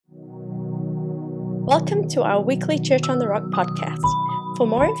Welcome to our weekly Church on the Rock podcast. For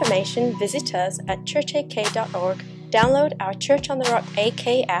more information, visit us at churchak.org, download our Church on the Rock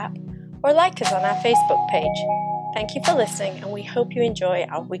AK app, or like us on our Facebook page. Thank you for listening, and we hope you enjoy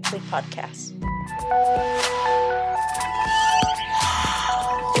our weekly podcast.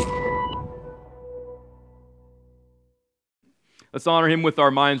 Let's honor him with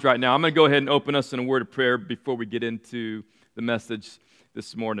our minds right now. I'm going to go ahead and open us in a word of prayer before we get into the message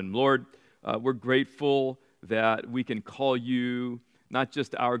this morning. Lord, we're grateful that we can call you not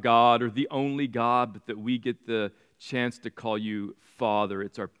just our God or the only God, but that we get the chance to call you Father.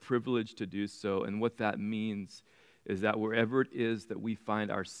 It's our privilege to do so. And what that means is that wherever it is that we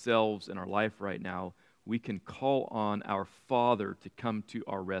find ourselves in our life right now, we can call on our Father to come to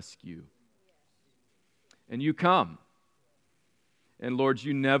our rescue. And you come. And Lord,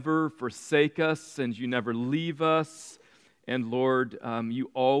 you never forsake us and you never leave us. And Lord, you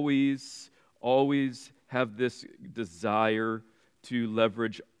always have this desire to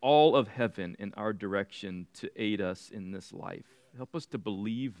leverage all of heaven in our direction to aid us in this life. Help us to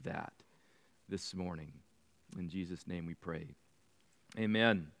believe that this morning. In Jesus' name we pray.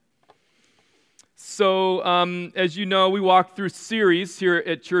 Amen. So, as you know, we walk through series here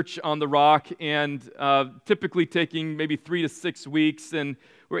at Church on the Rock, and typically taking maybe 3 to 6 weeks, and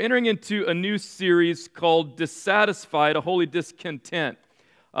we're entering into a new series called Dissatisfied, a Holy Discontent.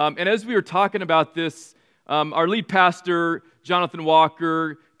 And as we were talking about this, our lead pastor, Jonathan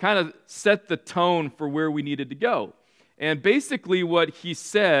Walker, kind of set the tone for where we needed to go. And basically what he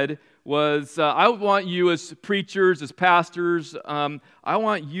said was, I want you as preachers, as pastors, I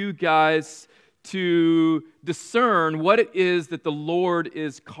want you guys to discern what it is that the Lord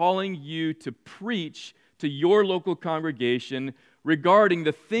is calling you to preach to your local congregation regarding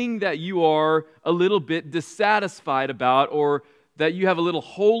the thing that you are a little bit dissatisfied about or that you have a little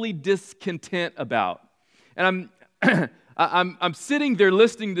holy discontent about. And I'm sitting there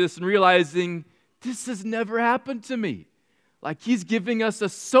listening to this and realizing this has never happened to me. Like he's giving us a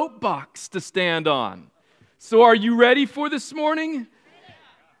soapbox to stand on. So are you ready for this morning?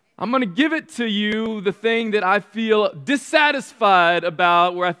 I'm going to give it to you, the thing that I feel dissatisfied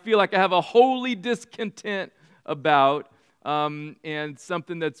about, where I feel like I have a holy discontent about, and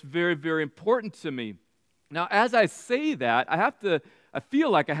something that's very, very important to me. Now, as I say that, I feel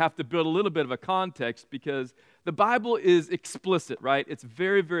like I have to build a little bit of a context because the Bible is explicit, right? It's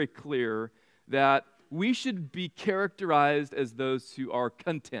very, very clear that we should be characterized as those who are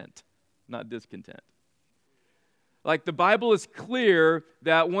content, not discontent. Like the Bible is clear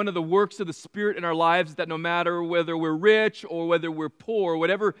that one of the works of the Spirit in our lives is that no matter whether we're rich or whether we're poor,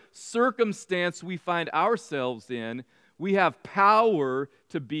 whatever circumstance we find ourselves in, we have power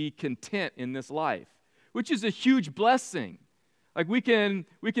to be content in this life, which is a huge blessing. Like we can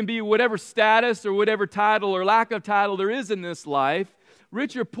be whatever status or whatever title or lack of title there is in this life,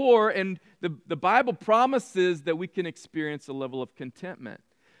 rich or poor, and the Bible promises that we can experience a level of contentment.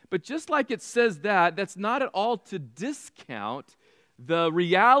 But just like it says that, that's not at all to discount the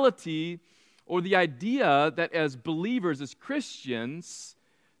reality or the idea that as believers, as Christians,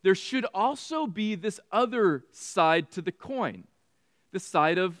 there should also be this other side to the coin, the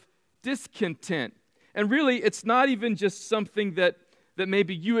side of discontent. And really, it's not even just something that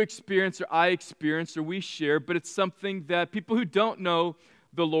maybe you experience or I experience or we share, but it's something that people who don't know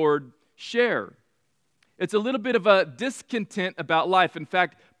the Lord share. It's a little bit of a discontent about life. In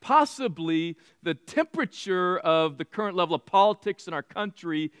fact, possibly the temperature of the current level of politics in our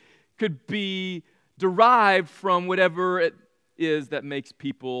country could be derived from whatever it is that makes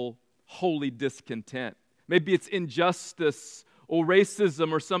people wholly discontent. Maybe it's injustice or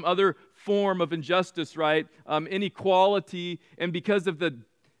racism or some other form of injustice, right? Inequality. And because of the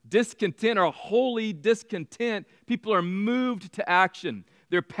discontent or wholly discontent, people are moved to action.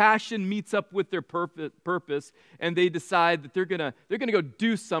 Their passion meets up with their purpose, and they decide that they're gonna go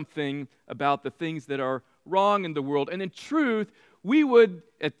do something about the things that are wrong in the world. And in truth, we would,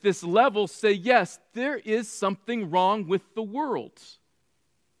 at this level, say, yes, there is something wrong with the world.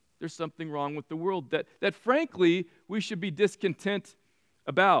 There's something wrong with the world that frankly, we should be discontent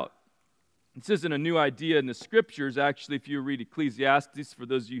about. This isn't a new idea in the Scriptures. Actually, if you read Ecclesiastes, for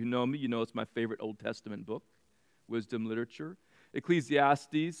those of you who know me, you know it's my favorite Old Testament book, wisdom literature.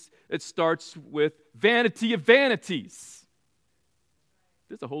 Ecclesiastes, it starts with vanity of vanities.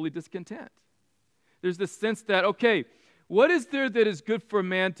 There's a holy discontent. There's this sense that, okay, what is there that is good for a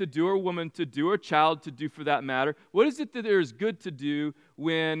man to do or a woman to do or a child to do for that matter? What is it that there is good to do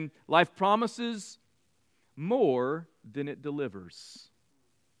when life promises more than it delivers?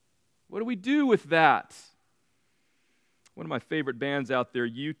 What do we do with that? One of my favorite bands out there,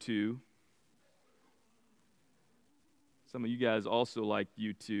 U2, Some of you guys also like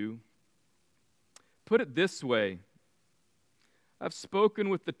U2. Put it this way. I've spoken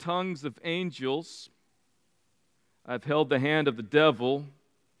with the tongues of angels. I've held the hand of the devil.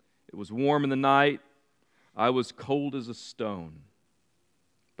 It was warm in the night. I was cold as a stone.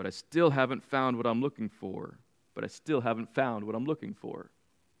 But I still haven't found what I'm looking for.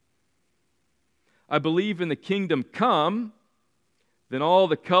 I believe in the kingdom come, then all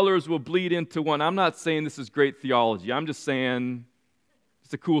the colors will bleed into one. I'm not saying this is great theology. I'm just saying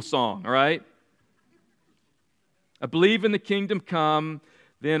it's a cool song, all right? I believe in the kingdom come,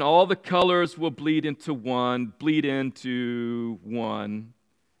 then all the colors will bleed into one.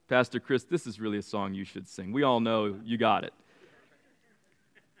 Pastor Chris, this is really a song you should sing. We all know you got it.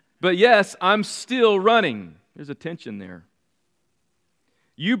 But yes, I'm still running. There's a tension there.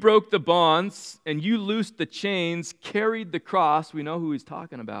 You broke the bonds and you loosed the chains, carried the cross. We know who he's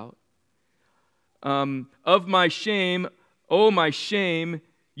talking about. Of my shame, oh my shame,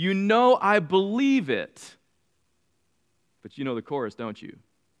 you know I believe it. But you know the chorus, don't you?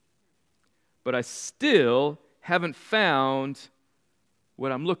 But I still haven't found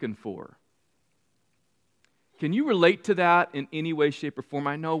what I'm looking for. Can you relate to that in any way, shape, or form?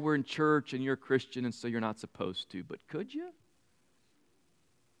 I know we're in church and you're a Christian and so you're not supposed to, but could you?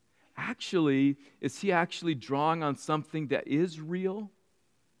 Actually, is he actually drawing on something that is real,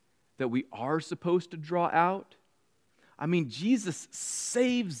 that we are supposed to draw out? I mean, Jesus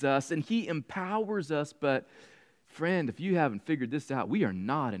saves us and he empowers us, but friend, if you haven't figured this out, we are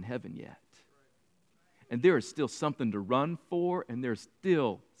not in heaven yet. And there is still something to run for, and there's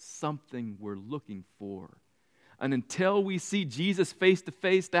still something we're looking for. And until we see Jesus face to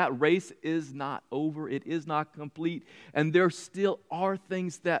face, that race is not over. It is not complete. And there still are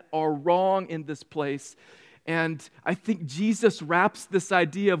things that are wrong in this place. And I think Jesus wraps this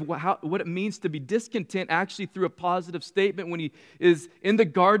idea of what it means to be discontent actually through a positive statement when he is in the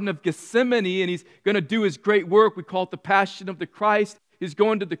Garden of Gethsemane and he's going to do his great work. We call it the Passion of the Christ. He's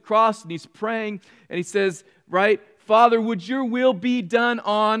going to the cross and he's praying. And he says, right, Father, would your will be done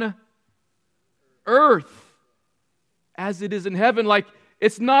on earth as it is in heaven? Like,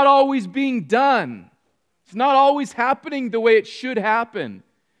 it's not always being done. It's not always happening the way it should happen.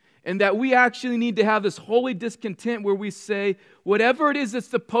 And that we actually need to have this holy discontent where we say, whatever it is that's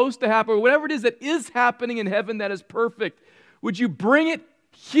supposed to happen, or whatever it is that is happening in heaven that is perfect, would you bring it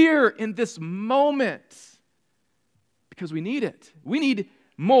here in this moment? Because we need it. We need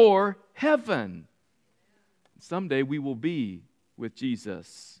more heaven. Someday we will be with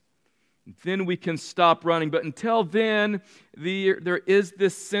Jesus. Then we can stop running. But until then, there is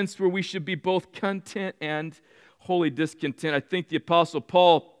this sense where we should be both content and wholly discontent. I think the Apostle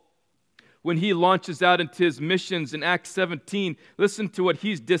Paul, when he launches out into his missions in Acts 17, listen to what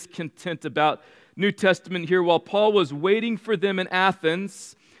he's discontent about. New Testament here, while Paul was waiting for them in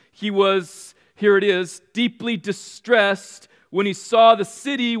Athens, he was, here it is, deeply distressed when he saw the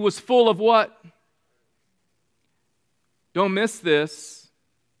city was full of what? Don't miss this.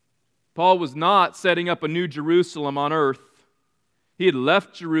 Paul was not setting up a new Jerusalem on earth. He had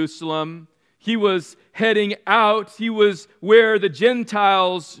left Jerusalem. He was heading out. He was where the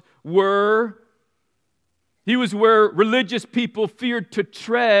Gentiles were. He was where religious people feared to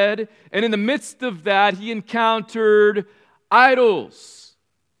tread. And in the midst of that, he encountered idols.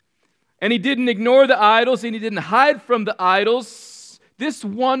 And he didn't ignore the idols, and he didn't hide from the idols. This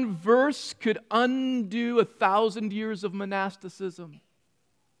one verse could undo 1,000 years of monasticism.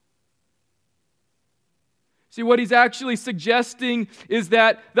 See, what he's actually suggesting is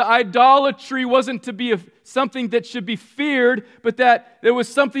that the idolatry wasn't to be something that should be feared, but that there was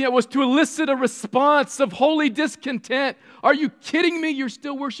something that was to elicit a response of holy discontent. Are you kidding me? You're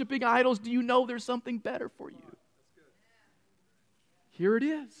still worshiping idols. Do you know there's something better for you? Here it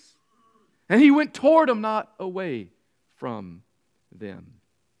is. And he went toward them, not away from them.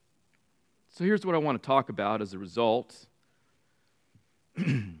 So here's what I want to talk about as a result.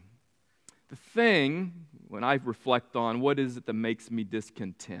 The thing, when I reflect on what is it that makes me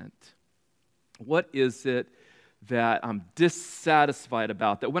discontent, what is it that I'm dissatisfied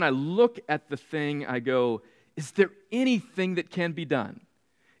about, that when I look at the thing, I go, is there anything that can be done?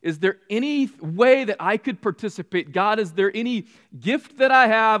 Is there any way that I could participate? God, is there any gift that I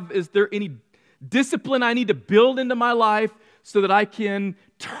have? Is there any discipline I need to build into my life so that I can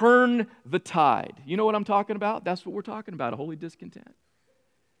turn the tide? You know what I'm talking about? That's what we're talking about, a holy discontent.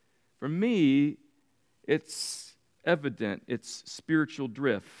 For me, it's evident. It's spiritual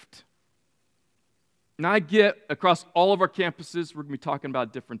drift. Now I get across all of our campuses, we're going to be talking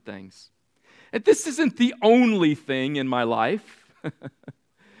about different things. And this isn't the only thing in my life.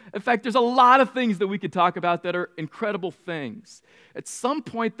 In fact, there's a lot of things that we could talk about that are incredible things. At some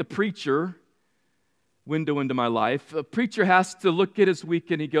point, the preacher, window into my life, a preacher has to look at his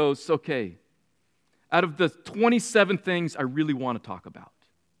week and he goes, okay, out of the 27 things I really want to talk about,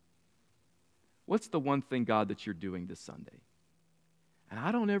 what's the one thing, God, that you're doing this Sunday? And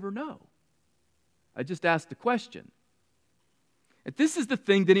I don't ever know. I just asked the question. And this is the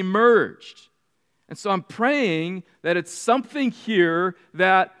thing that emerged. And so I'm praying that it's something here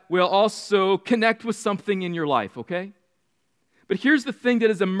that will also connect with something in your life, okay? But here's the thing that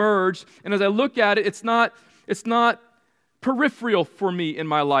has emerged, and as I look at it, it's not peripheral for me in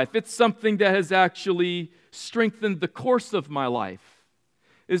my life. It's something that has actually strengthened the course of my life.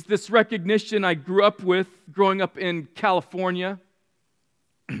 Is this recognition I grew up with growing up in California,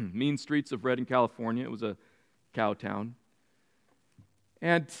 mean streets of Redding, California. It was a cow town.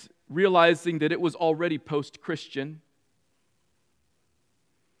 And realizing that it was already post-Christian,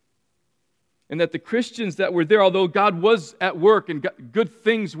 and that the Christians that were there, although God was at work and good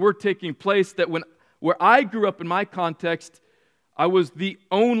things were taking place, that where I grew up in my context, I was the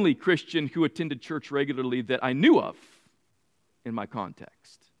only Christian who attended church regularly that I knew of in my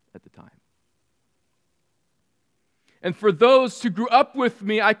context at the time. And for those who grew up with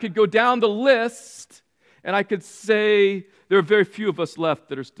me, I could go down the list and I could say there are very few of us left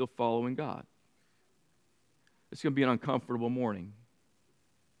that are still following God. It's going to be an uncomfortable morning.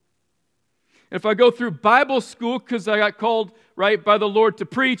 And if I go through Bible school, because I got called, right, by the Lord to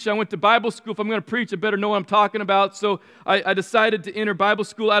preach, I went to Bible school. If I'm going to preach, I better know what I'm talking about. So I decided to enter Bible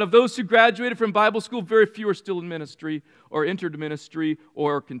school. Out of those who graduated from Bible school, very few are still in ministry or entered ministry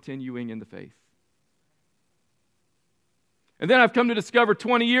or continuing in the faith. And then I've come to discover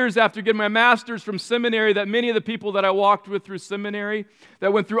 20 years after getting my master's from seminary that many of the people that I walked with through seminary,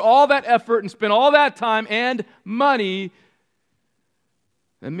 that went through all that effort and spent all that time and money,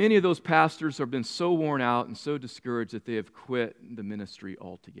 and many of those pastors have been so worn out and so discouraged that they have quit the ministry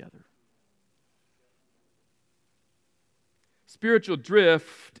altogether. Spiritual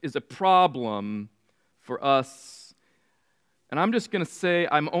drift is a problem for us, and I'm just going to say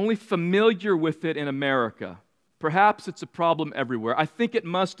I'm only familiar with it in America. Perhaps it's a problem everywhere. I think it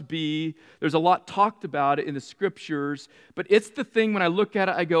must be. There's a lot talked about it in the Scriptures, but it's the thing when I look at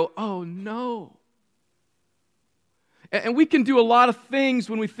it, I go, oh no. And we can do a lot of things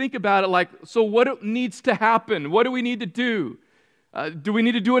when we think about it, like, so what needs to happen? What do we need to do? Do we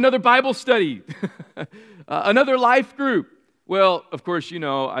need to do another Bible study? Another life group? Well, of course,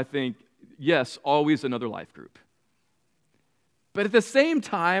 I think, yes, always another life group. But at the same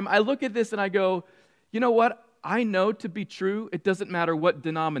time, I look at this and I go, you know what? I know to be true, it doesn't matter what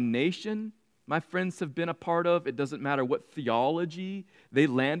denomination my friends have been a part of. It doesn't matter what theology they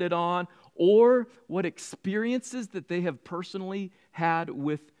landed on or what experiences that they have personally had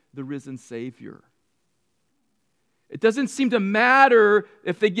with the risen Savior. It doesn't seem to matter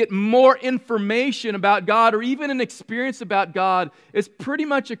if they get more information about God or even an experience about God. It's pretty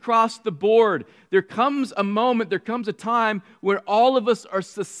much across the board. There comes a moment, there comes a time where all of us are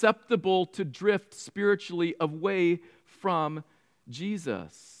susceptible to drift spiritually away from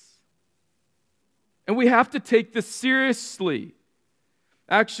Jesus. And we have to take this seriously.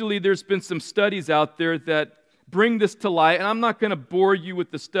 Actually, there's been some studies out there that bring this to light, and I'm not going to bore you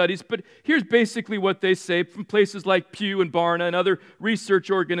with the studies, but here's basically what they say from places like Pew and Barna and other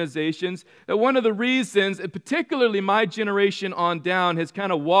research organizations, that one of the reasons, and particularly my generation on down, has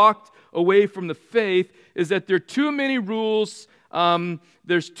kind of walked away from the faith is that there are too many rules,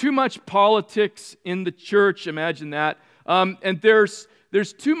 there's too much politics in the church, imagine that, and there's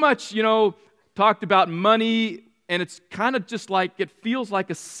too much, talked about money. And it's kind of just like, it feels like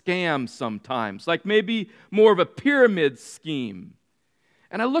a scam sometimes, like maybe more of a pyramid scheme.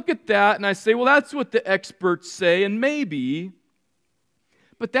 And I look at that and I say, well, that's what the experts say, and maybe,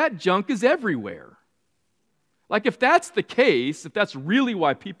 but that junk is everywhere. Like if that's the case, if that's really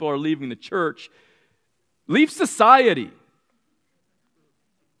why people are leaving the church, leave society.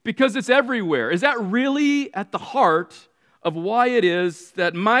 Because it's everywhere. Is that really at the heart of why it is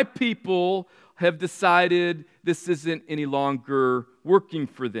that my people have decided this isn't any longer working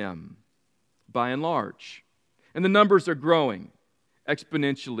for them, by and large? And the numbers are growing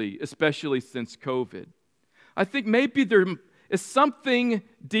exponentially, especially since COVID. I think maybe there is something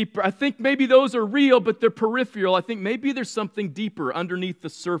deeper. I think maybe those are real, but they're peripheral. I think maybe there's something deeper underneath the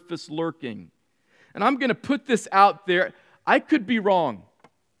surface lurking. And I'm going to put this out there. I could be wrong.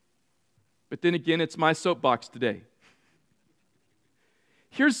 But then again, it's my soapbox today.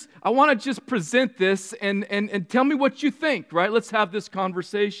 I want to just present this and tell me what you think, right? Let's have this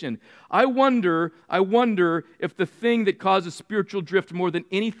conversation. I wonder if the thing that causes spiritual drift more than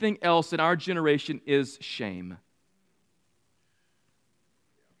anything else in our generation is shame.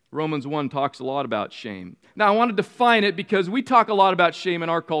 Romans 1 talks a lot about shame. Now, I want to define it because we talk a lot about shame in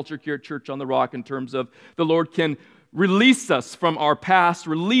our culture here at Church on the Rock in terms of the Lord can release us from our past,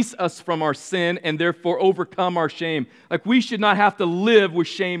 release us from our sin, and therefore overcome our shame. Like we should not have to live with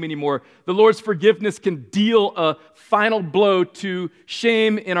shame anymore. The Lord's forgiveness can deal a final blow to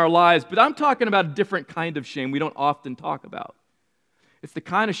shame in our lives. But I'm talking about a different kind of shame we don't often talk about. It's the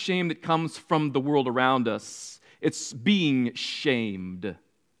kind of shame that comes from the world around us. It's being shamed.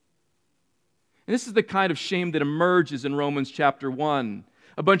 And this is the kind of shame that emerges in Romans chapter 1.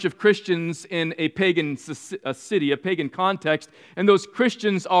 A bunch of Christians in a pagan city, a pagan context, and those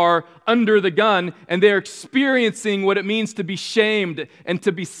Christians are under the gun, and they're experiencing what it means to be shamed and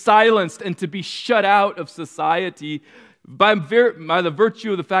to be silenced and to be shut out of society by the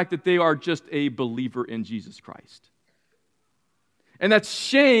virtue of the fact that they are just a believer in Jesus Christ. And that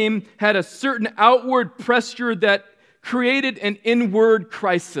shame had a certain outward pressure that created an inward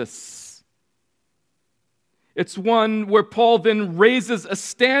crisis. It's one where Paul then raises a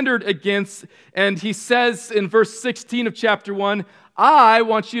standard against, and he says in verse 16 of chapter 1, I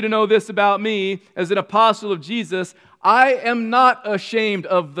want you to know this about me as an apostle of Jesus, I am not ashamed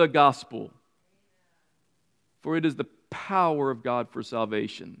of the gospel, for it is the power of God for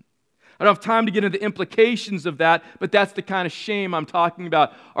salvation. I don't have time to get into the implications of that, but that's the kind of shame I'm talking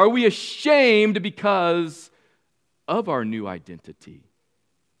about. Are we ashamed because of our new identity?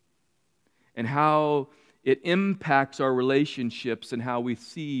 And how it impacts our relationships and how we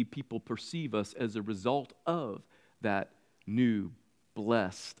see people perceive us as a result of that new,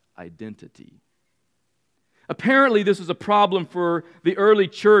 blessed identity. Apparently, this is a problem for the early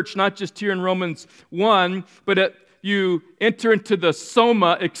church, not just here in Romans 1, but you enter into the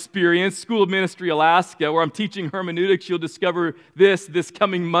SOMA experience, School of Ministry Alaska, where I'm teaching hermeneutics. You'll discover this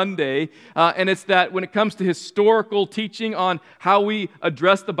coming Monday. And it's that when it comes to historical teaching on how we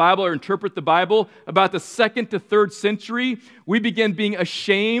address the Bible or interpret the Bible, about the 2nd to 3rd century, we began being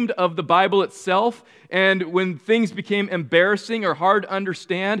ashamed of the Bible itself. And when things became embarrassing or hard to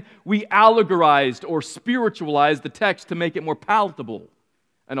understand, we allegorized or spiritualized the text to make it more palatable.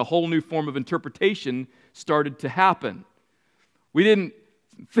 And a whole new form of interpretation started to happen. We didn't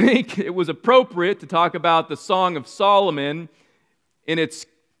think it was appropriate to talk about the Song of Solomon in its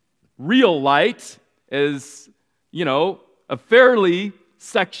real light as, a fairly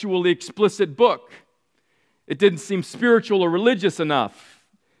sexually explicit book. It didn't seem spiritual or religious enough.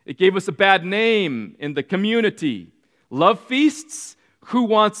 It gave us a bad name in the community. Love feasts? Who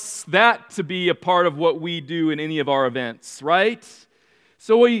wants that to be a part of what we do in any of our events, right?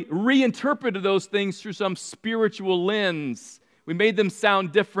 So we reinterpreted those things through some spiritual lens. We made them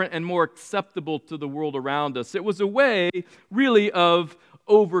sound different and more acceptable to the world around us. It was a way, really, of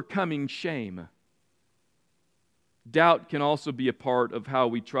overcoming shame. Doubt can also be a part of how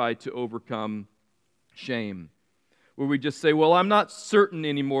we try to overcome shame, where we just say, well, I'm not certain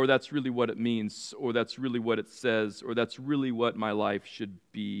anymore that's really what it means, or that's really what it says, or that's really what my life should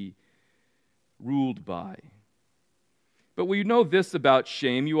be ruled by. But we know this about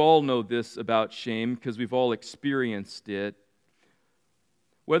shame. You all know this about shame because we've all experienced it.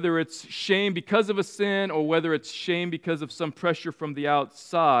 Whether it's shame because of a sin or whether it's shame because of some pressure from the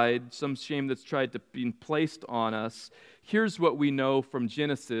outside, some shame that's tried to be placed on us, here's what we know from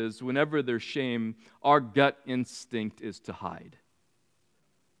Genesis. Whenever there's shame, our gut instinct is to hide.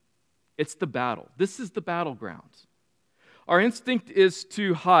 It's the battle. This is the battleground. Our instinct is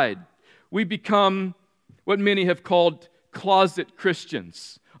to hide. We become what many have called closet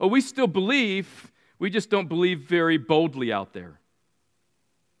Christians. Oh, we still believe, we just don't believe very boldly out there.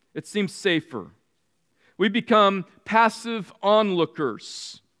 It seems safer. We become passive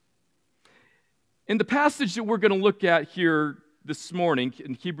onlookers. In the passage that we're going to look at here this morning,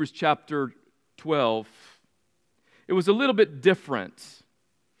 in Hebrews chapter 12, it was a little bit different.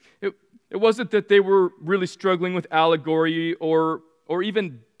 It wasn't that they were really struggling with allegory or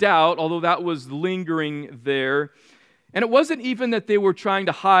even doubt, although that was lingering there. And it wasn't even that they were trying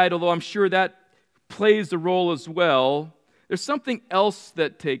to hide, although I'm sure that plays a role as well. There's something else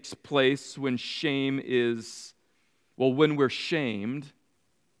that takes place when when we're shamed.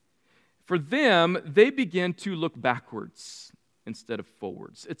 For them, they begin to look backwards instead of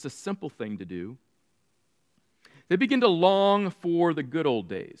forwards. It's a simple thing to do. They begin to long for the good old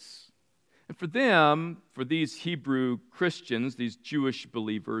days. And for them, for these Hebrew Christians, these Jewish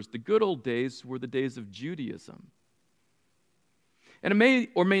believers, the good old days were the days of Judaism. And it may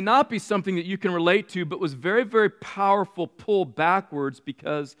or may not be something that you can relate to, but was very, very powerful pull backwards,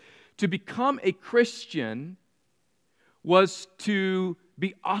 because to become a Christian was to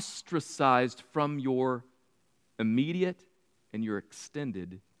be ostracized from your immediate and your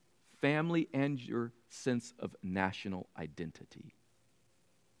extended family and your sense of national identity.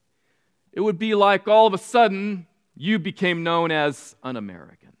 It would be like all of a sudden you became known as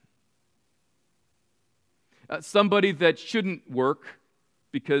un-American. Somebody that shouldn't work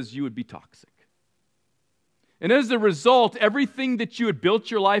because you would be toxic. And as a result, everything that you had built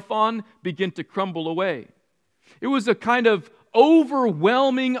your life on began to crumble away. It was a kind of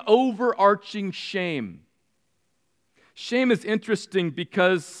overwhelming, overarching shame. Shame is interesting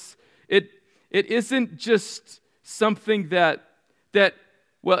because it isn't just something that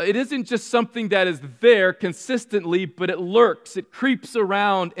it isn't just something that is there consistently, but it lurks, it creeps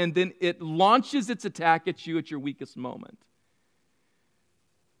around, and then it launches its attack at you at your weakest moment.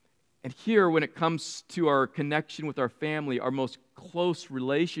 And here, when it comes to our connection with our family, our most close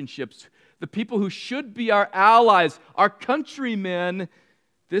relationships, the people who should be our allies, our countrymen,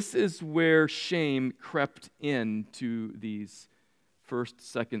 this is where shame crept into these first,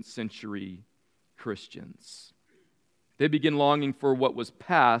 second century Christians. They begin longing for what was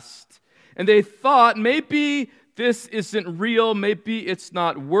past, and they thought maybe this isn't real, maybe it's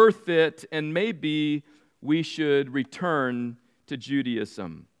not worth it, and maybe we should return to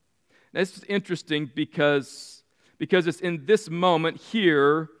Judaism. Now, this is interesting because it's in this moment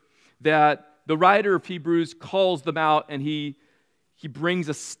here that the writer of Hebrews calls them out, and he brings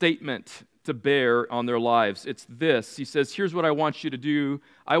a statement to bear on their lives. It's this. He says, here's what I want you to do.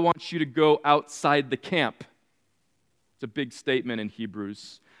 I want you to go outside the camp. It's a big statement in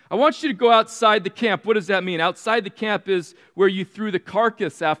Hebrews. I want you to go outside the camp. What does that mean? Outside the camp is where you threw the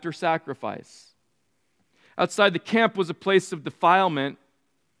carcass after sacrifice. Outside the camp was a place of defilement.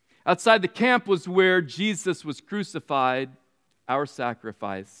 Outside the camp was where Jesus was crucified, our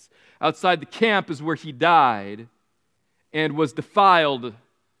sacrifice. Outside the camp is where he died and was defiled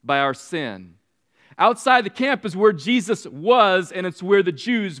by our sin. Outside the camp is where Jesus was, and it's where the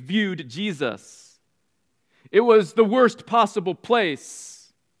Jews viewed Jesus. It was the worst possible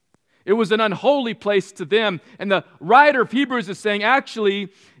place. It was an unholy place to them. And the writer of Hebrews is saying, actually,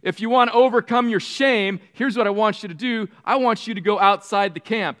 if you want to overcome your shame, here's what I want you to do. I want you to go outside the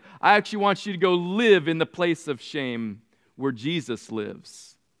camp. I actually want you to go live in the place of shame where Jesus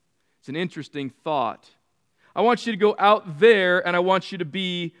lives. It's an interesting thought. I want you to go out there, and I want you to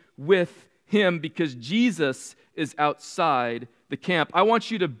be with him because Jesus is outside the camp. I want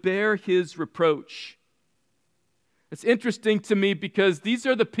you to bear his reproach. It's interesting to me because these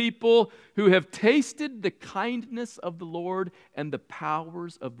are the people who have tasted the kindness of the Lord and the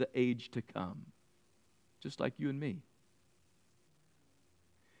powers of the age to come, just like you and me.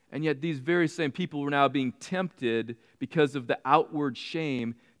 And yet these very same people were now being tempted because of the outward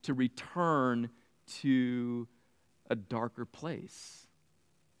shame to return to a darker place.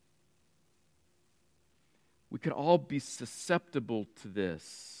 We could all be susceptible to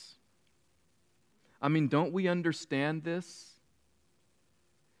this. I mean, don't we understand this?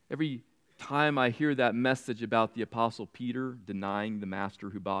 Every time I hear that message about the Apostle Peter denying the master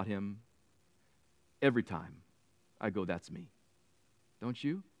who bought him, every time I go, that's me. Don't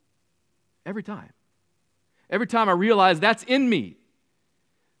you? Every time. Every time I realize that's in me.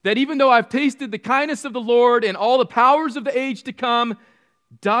 That even though I've tasted the kindness of the Lord and all the powers of the age to come,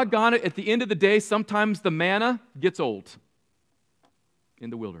 doggone it, at the end of the day, sometimes the manna gets old in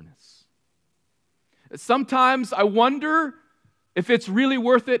the wilderness. Sometimes I wonder if it's really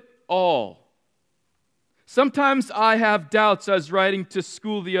worth it all. Sometimes I have doubts. I was riding to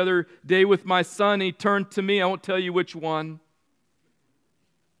school the other day with my son. He turned to me. I won't tell you which one.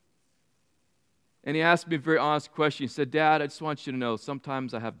 And he asked me a very honest question. He said, Dad, I just want you to know,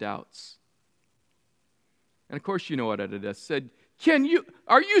 sometimes I have doubts. And of course you know what I did. I said,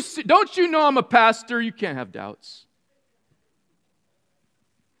 don't you know I'm a pastor? You can't have doubts.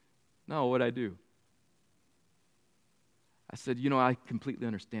 No, what'd I do? I said, I completely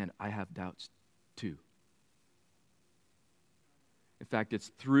understand. I have doubts too. In fact, it's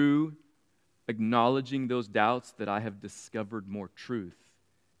through acknowledging those doubts that I have discovered more truth,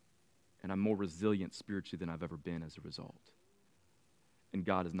 and I'm more resilient spiritually than I've ever been as a result. And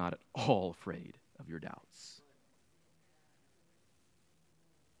God is not at all afraid of your doubts.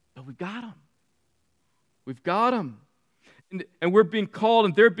 But we've got them. We've got them. And we're being called,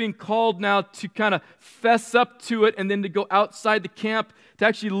 and they're being called now to kind of fess up to it and then to go outside the camp, to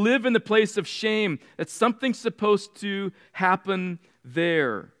actually live in the place of shame. That something's supposed to happen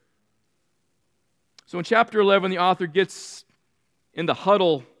there. So in chapter 11, the author gets in the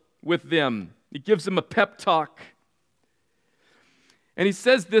huddle with them. He gives them a pep talk. And he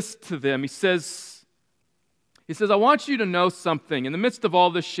says this to them. He says, I want you to know something. In the midst of all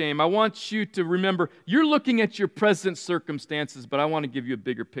this shame, I want you to remember, you're looking at your present circumstances, but I want to give you a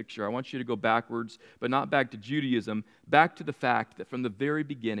bigger picture. I want you to go backwards, but not back to Judaism, back to the fact that from the very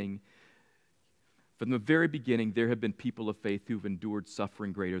beginning, there have been people of faith who've endured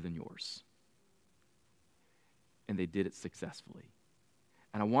suffering greater than yours. And they did it successfully.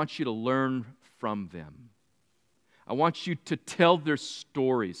 And I want you to learn from them. I want you to tell their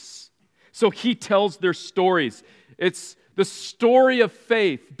stories. So he tells their stories. It's the story of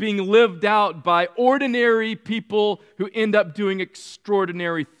faith being lived out by ordinary people who end up doing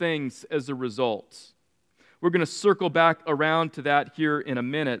extraordinary things as a result. We're going to circle back around to that here in a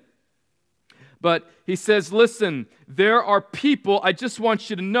minute. But he says, listen, there are people, I just want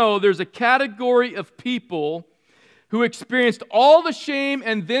you to know, there's a category of people who experienced all the shame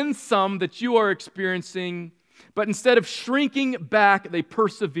and then some that you are experiencing, but instead of shrinking back, they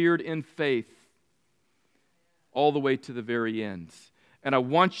persevered in faith all the way to the very end. And I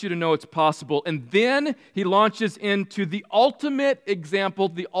want you to know it's possible. And then he launches into the ultimate example,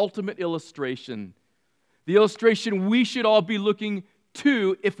 the ultimate illustration. The illustration we should all be looking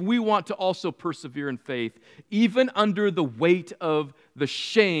to if we want to also persevere in faith, even under the weight of the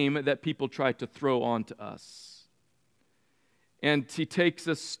shame that people try to throw onto us. And he takes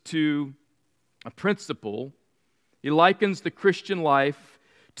us to a principle. He likens the Christian life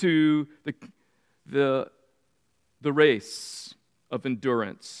to the race of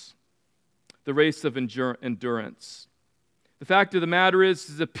endurance. The race of endurance. The fact of the matter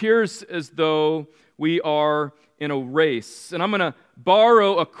is, it appears as though we are in a race. And I'm going to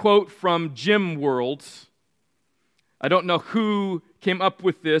borrow a quote from Gym World. I don't know who came up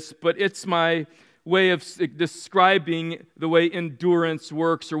with this, but it's my way of describing the way endurance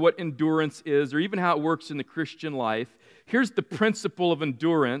works, or what endurance is, or even how it works in the Christian life. Here's the principle of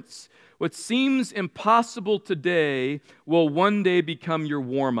endurance. What seems impossible today will one day become your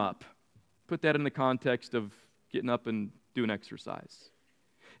warm-up. Put that in the context of getting up and doing exercise.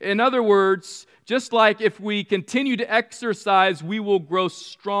 In other words, just like if we continue to exercise, we will grow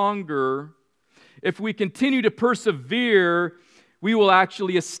stronger. If we continue to persevere, we will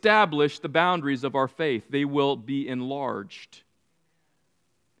actually establish the boundaries of our faith. They will be enlarged.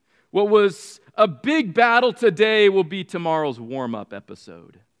 What was a big battle today will be tomorrow's warm-up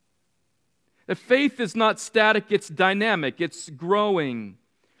episode. The faith is not static, it's dynamic, it's growing.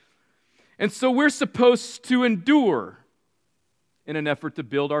 And so we're supposed to endure in an effort to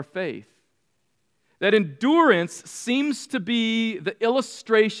build our faith. That endurance seems to be the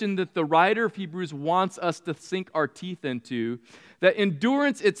illustration that the writer of Hebrews wants us to sink our teeth into. That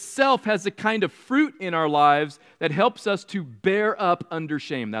endurance itself has a kind of fruit in our lives that helps us to bear up under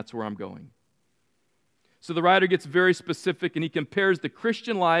shame. That's where I'm going. So the writer gets very specific, and he compares the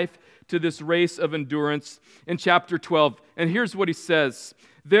Christian life to this race of endurance in chapter 12. And here's what he says.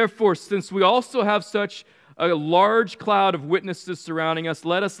 Therefore, since we also have such a large cloud of witnesses surrounding us,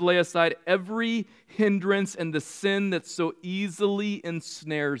 let us lay aside every hindrance and the sin that so easily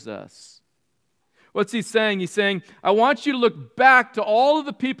ensnares us. What's he saying? He's saying, I want you to look back to all of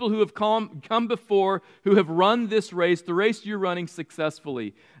the people who have come before, who have run this race, the race you're running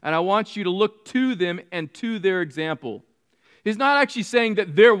successfully. And I want you to look to them and to their example. He's not actually saying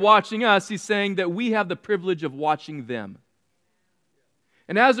that they're watching us. He's saying that we have the privilege of watching them.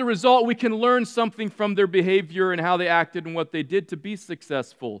 And as a result, we can learn something from their behavior and how they acted and what they did to be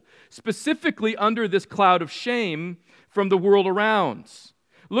successful, specifically under this cloud of shame from the world around.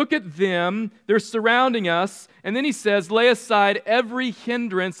 Look at them, they're surrounding us, and then he says, lay aside every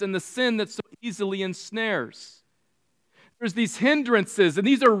hindrance and the sin that so easily ensnares. There's these hindrances, and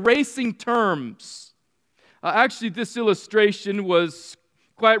these are racing terms. Actually, this illustration was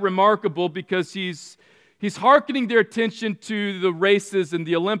quite remarkable because he's hearkening their attention to the races in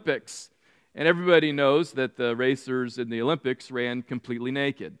the Olympics. And everybody knows that the racers in the Olympics ran completely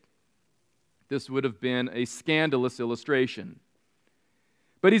naked. This would have been a scandalous illustration.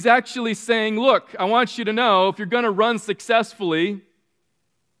 But he's actually saying, look, I want you to know, if you're going to run successfully, if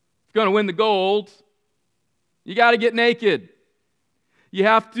you're going to win the gold, you got to get naked. You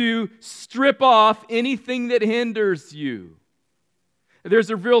have to strip off anything that hinders you. There's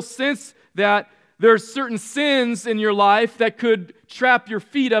a real sense that there's certain sins in your life that could trap your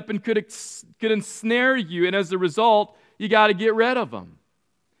feet up and could ensnare you, and as a result, you got to get rid of them.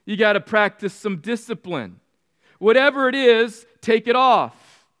 You got to practice some discipline. Whatever it is, take it off.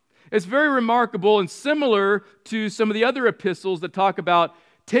 It's very remarkable and similar to some of the other epistles that talk about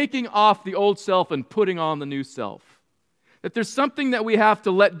taking off the old self and putting on the new self. That there's something that we have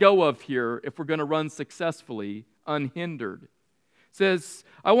to let go of here if we're going to run successfully, unhindered. It says,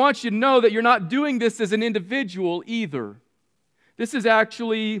 I want you to know that you're not doing this as an individual either. This is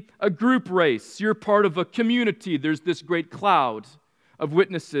actually a group race. You're part of a community. There's this great cloud of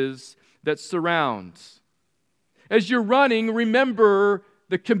witnesses that surrounds. As you're running, remember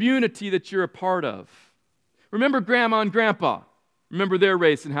the community that you're a part of. Remember Grandma and Grandpa. Remember their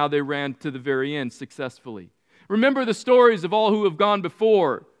race and how they ran to the very end successfully. Remember the stories of all who have gone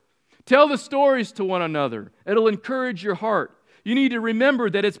before. Tell the stories to one another. It'll encourage your heart. You need to remember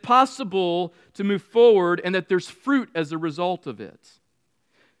that it's possible to move forward and that there's fruit as a result of it.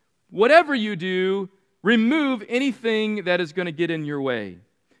 Whatever you do, remove anything that is going to get in your way.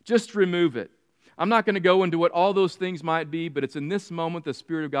 Just remove it. I'm not going to go into what all those things might be, but it's in this moment the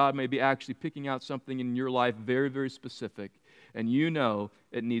Spirit of God may be actually picking out something in your life very, very specific, and you know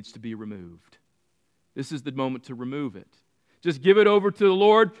it needs to be removed. This is the moment to remove it. Just give it over to the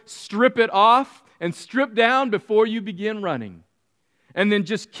Lord, strip it off, and strip down before you begin running. And then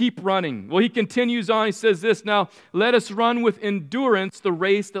just keep running. Well, he continues on. He says this, now, let us run with endurance the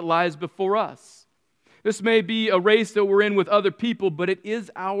race that lies before us. This may be a race that we're in with other people, but it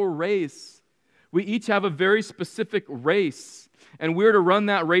is our race. We each have a very specific race, and we're to run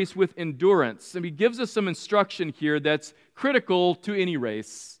that race with endurance. And he gives us some instruction here that's critical to any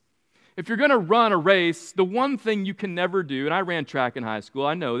race. If you're going to run a race, the one thing you can never do, and I ran track in high school,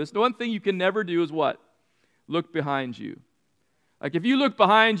 I know this, the one thing you can never do is what? Look behind you. Like if you look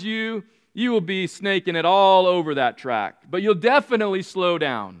behind you, you will be snaking it all over that track. But you'll definitely slow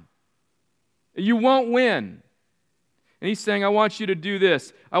down. You won't win. And he's saying, I want you to do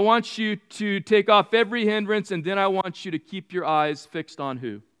this. I want you to take off every hindrance, and then I want you to keep your eyes fixed on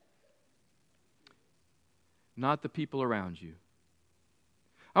who? Not the people around you.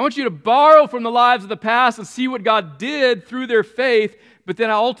 I want you to borrow from the lives of the past and see what God did through their faith, but then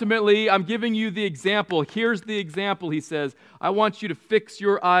ultimately, I'm giving you the example. Here's the example, he says. I want you to fix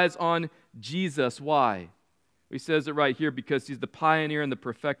your eyes on Jesus. Why? He says it right here, because he's the pioneer and the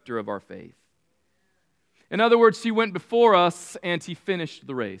perfecter of our faith. In other words, he went before us and he finished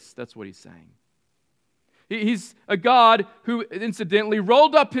the race. That's what he's saying. He's a God who incidentally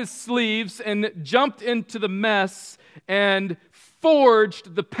rolled up his sleeves and jumped into the mess and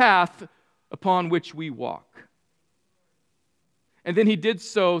forged the path upon which we walk. And then he did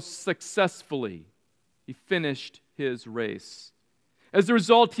so successfully. He finished his race. As a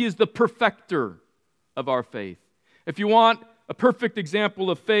result, he is the perfecter of our faith. If you want a perfect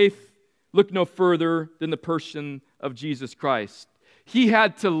example of faith, look no further than the person of Jesus Christ. He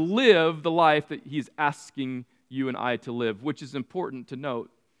had to live the life that he's asking you and I to live, which is important to note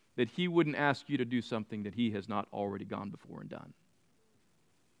that he wouldn't ask you to do something that he has not already gone before and done.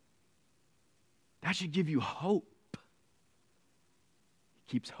 That should give you hope. It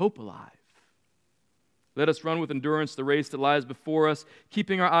keeps hope alive. Let us run with endurance the race that lies before us,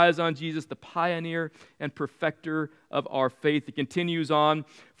 keeping our eyes on Jesus, the pioneer and perfecter of our faith. It continues on.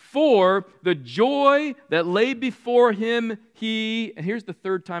 For the joy that lay before him, and here's the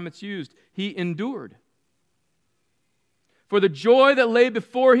third time it's used, he endured. For the joy that lay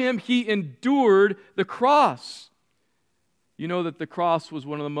before him, he endured the cross. You know that the cross was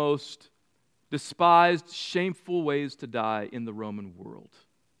one of the most despised, shameful ways to die in the Roman world.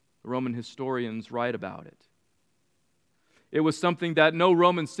 The Roman historians write about it. It was something that no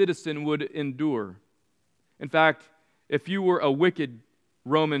Roman citizen would endure. In fact, if you were a wicked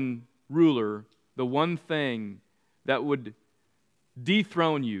Roman ruler, the one thing that would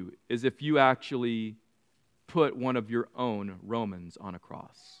dethrone you is if you actually put one of your own Romans on a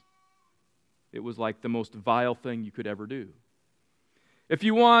cross. It was like the most vile thing you could ever do. If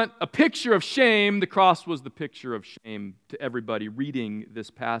you want a picture of shame, the cross was the picture of shame to everybody reading this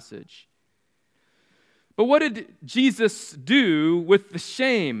passage. But what did Jesus do with the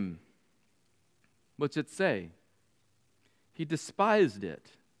shame? What's it say? He despised it.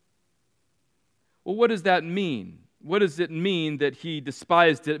 Well, what does that mean? What does it mean that he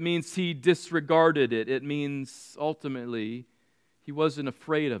despised it? It means he disregarded it. It means ultimately he wasn't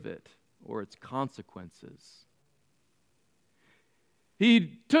afraid of it or its consequences.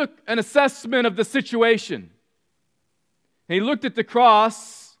 He took an assessment of the situation. And he looked at the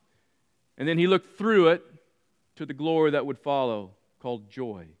cross, and then he looked through it to the glory that would follow, called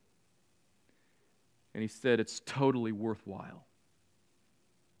joy. And he said, it's totally worthwhile.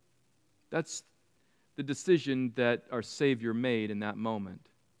 That's the decision that our Savior made in that moment.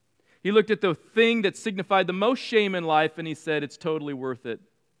 He looked at the thing that signified the most shame in life, and he said, it's totally worth it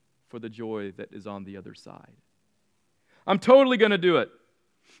for the joy that is on the other side. I'm totally going to do it.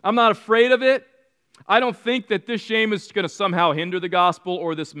 I'm not afraid of it. I don't think that this shame is going to somehow hinder the gospel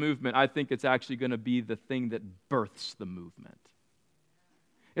or this movement. I think it's actually going to be the thing that births the movement.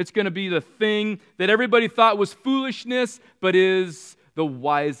 It's going to be the thing that everybody thought was foolishness, but is the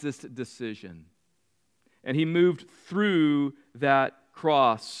wisest decision. And he moved through that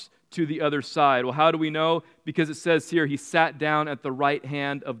cross to the other side. Well, how do we know? Because it says here, he sat down at the right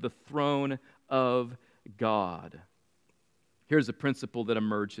hand of the throne of God. Here's a principle that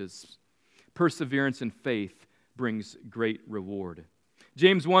emerges. Perseverance in faith brings great reward.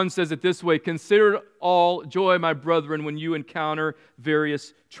 James 1 says it this way, "Consider it all joy, my brethren, when you encounter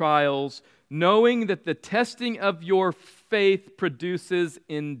various trials, knowing that the testing of your faith produces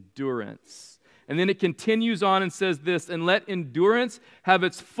endurance." And then it continues on and says this, "And let endurance have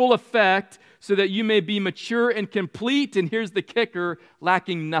its full effect, so that you may be mature and complete," and here's the kicker,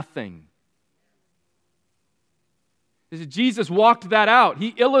 "lacking nothing." Jesus walked that out. He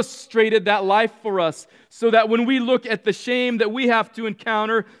illustrated that life for us so that when we look at the shame that we have to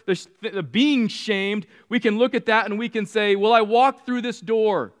encounter, the being shamed, we can look at that and we can say, "Will I walk through this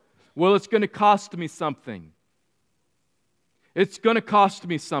door? Well, it's going to cost me something. It's going to cost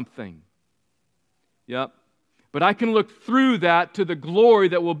me something." Yep. But I can look through that to the glory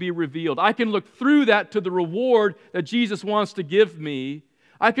that will be revealed. I can look through that to the reward that Jesus wants to give me.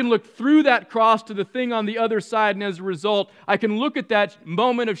 I can look through that cross to the thing on the other side, and as a result, I can look at that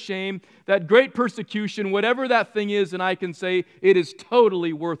moment of shame, that great persecution, whatever that thing is, and I can say, it is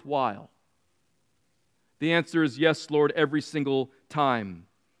totally worthwhile. The answer is yes, Lord, every single time.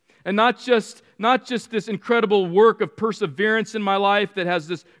 And not just this incredible work of perseverance in my life that has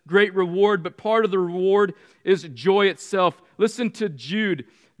this great reward, but part of the reward is joy itself. Listen to Jude.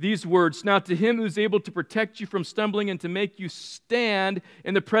 These words, "Now to him who is able to protect you from stumbling and to make you stand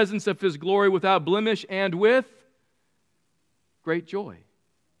in the presence of his glory without blemish and with great joy."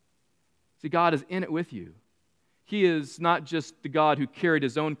 See, God is in it with you. He is not just the God who carried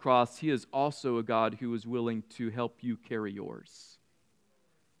his own cross, he is also a God who is willing to help you carry yours.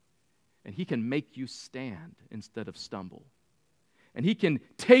 And he can make you stand instead of stumble. And he can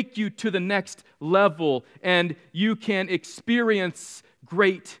take you to the next level, and you can experience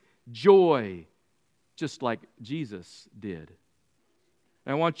great joy, just like Jesus did.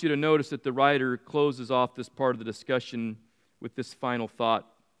 And I want you to notice that the writer closes off this part of the discussion with this final thought.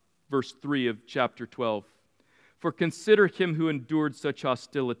 Verse 3 of chapter 12. "For consider him who endured such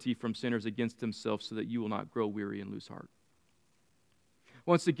hostility from sinners against himself, so that you will not grow weary and lose heart."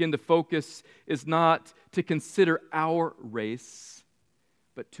 Once again, the focus is not to consider our race,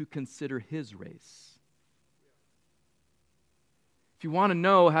 but to consider his race. If you want to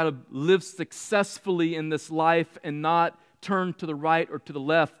know how to live successfully in this life and not turn to the right or to the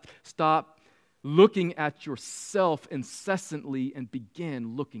left, stop looking at yourself incessantly and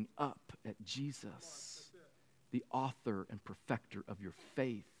begin looking up at Jesus, the author and perfecter of your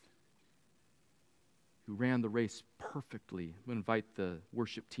faith, who ran the race perfectly. I'm going to invite the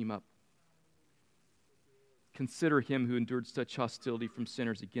worship team up. Consider him who endured such hostility from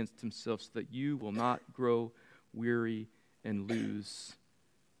sinners against himself, so that you will not grow weary and lose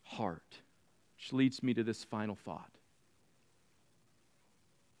heart. Which leads me to this final thought.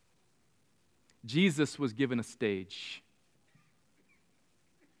 Jesus was given a stage.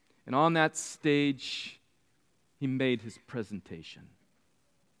 And on that stage, he made his presentation.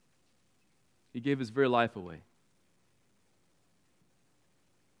 He gave his very life away.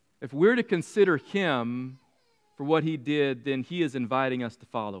 If we're to consider him for what he did, then he is inviting us to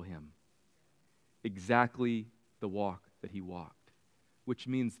follow him. Exactly the walk that he walked. Which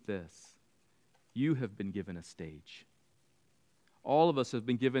means this: you have been given a stage. All of us have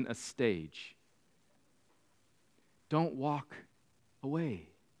been given a stage. Don't walk away.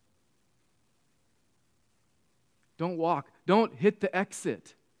 Don't walk. Don't hit the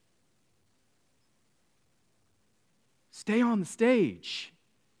exit. Stay on the stage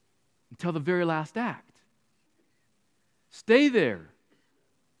until the very last act. Stay there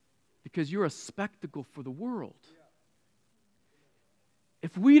because you're a spectacle for the world.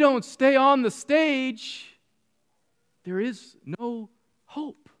 If we don't stay on the stage, there is no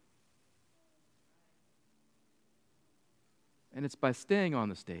hope. And it's by staying on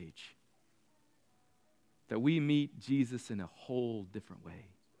the stage that we meet Jesus in a whole different way.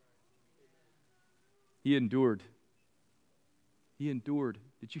 He endured. He endured.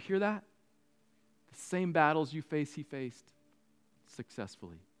 Did you hear that? The same battles you face, he faced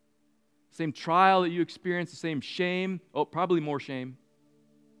successfully. Same trial that you experienced, the same shame. Oh, probably more shame.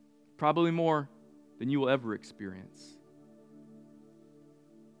 Probably more than you will ever experience.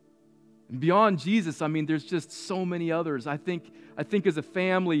 And beyond Jesus, I mean, there's just so many others. I think as a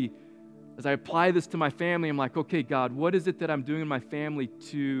family, as I apply this to my family, I'm like, okay, God, what is it that I'm doing in my family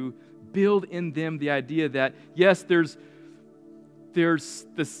to build in them the idea that, yes, there's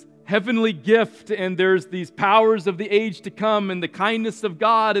this heavenly gift and there's these powers of the age to come and the kindness of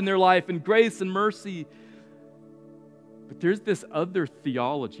God in their life and grace and mercy. But there's this other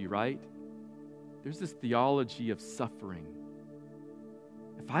theology, right? There's this theology of suffering.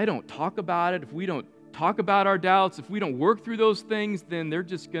 If I don't talk about it, if we don't talk about our doubts, if we don't work through those things, then they're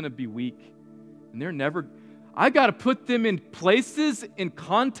just going to be weak. And they're never... I got to put them in places, in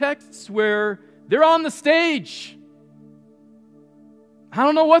contexts where they're on the stage. I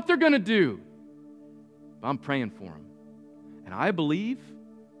don't know what they're going to do, but I'm praying for them. And I believe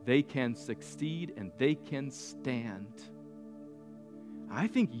they can succeed and they can stand. I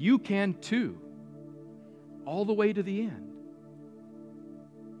think you can too, all the way to the end.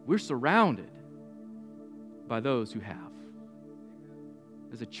 We're surrounded by those who have.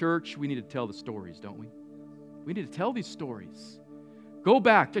 As a church, we need to tell the stories, don't we? We need to tell these stories. Go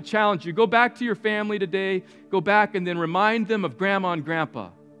back, to challenge you, go back to your family today, go back and then remind them of grandma and grandpa.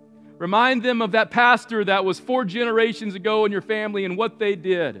 Remind them of that pastor that was 4 generations ago in your family and what they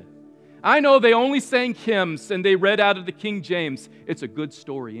did. I know they only sang hymns and they read out of the King James. It's a good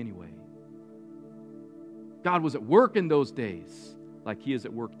story anyway. God was at work in those days like He is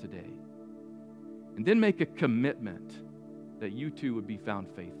at work today. And then make a commitment that you too would be found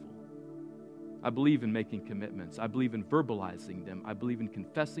faithful. I believe in making commitments. I believe in verbalizing them. I believe in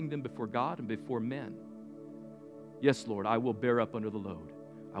confessing them before God and before men. Yes, Lord, I will bear up under the load.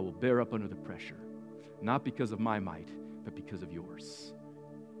 I will bear up under the pressure. Not because of my might, but because of yours.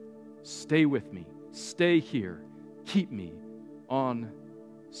 Stay with me. Stay here. Keep me on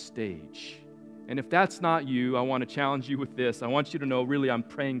stage. And if that's not you, I want to challenge you with this. I want you to know, really, I'm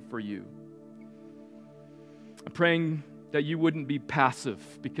praying for you. I'm praying that you wouldn't be passive,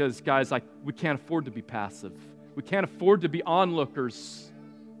 because, guys, we can't afford to be passive. We can't afford to be onlookers.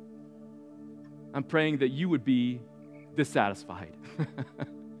 I'm praying that you would be dissatisfied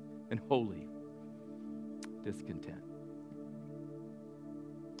and wholly discontent.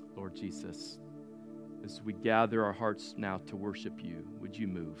 Lord Jesus, as we gather our hearts now to worship you, would you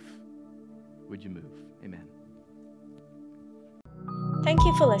move? Would you move? Amen. Thank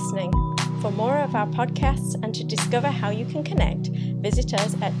you for listening. For more of our podcasts and to discover how you can connect, visit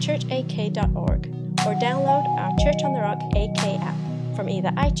us at churchak.org or download our Church on the Rock AK app from either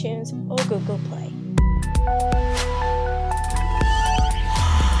iTunes or Google Play.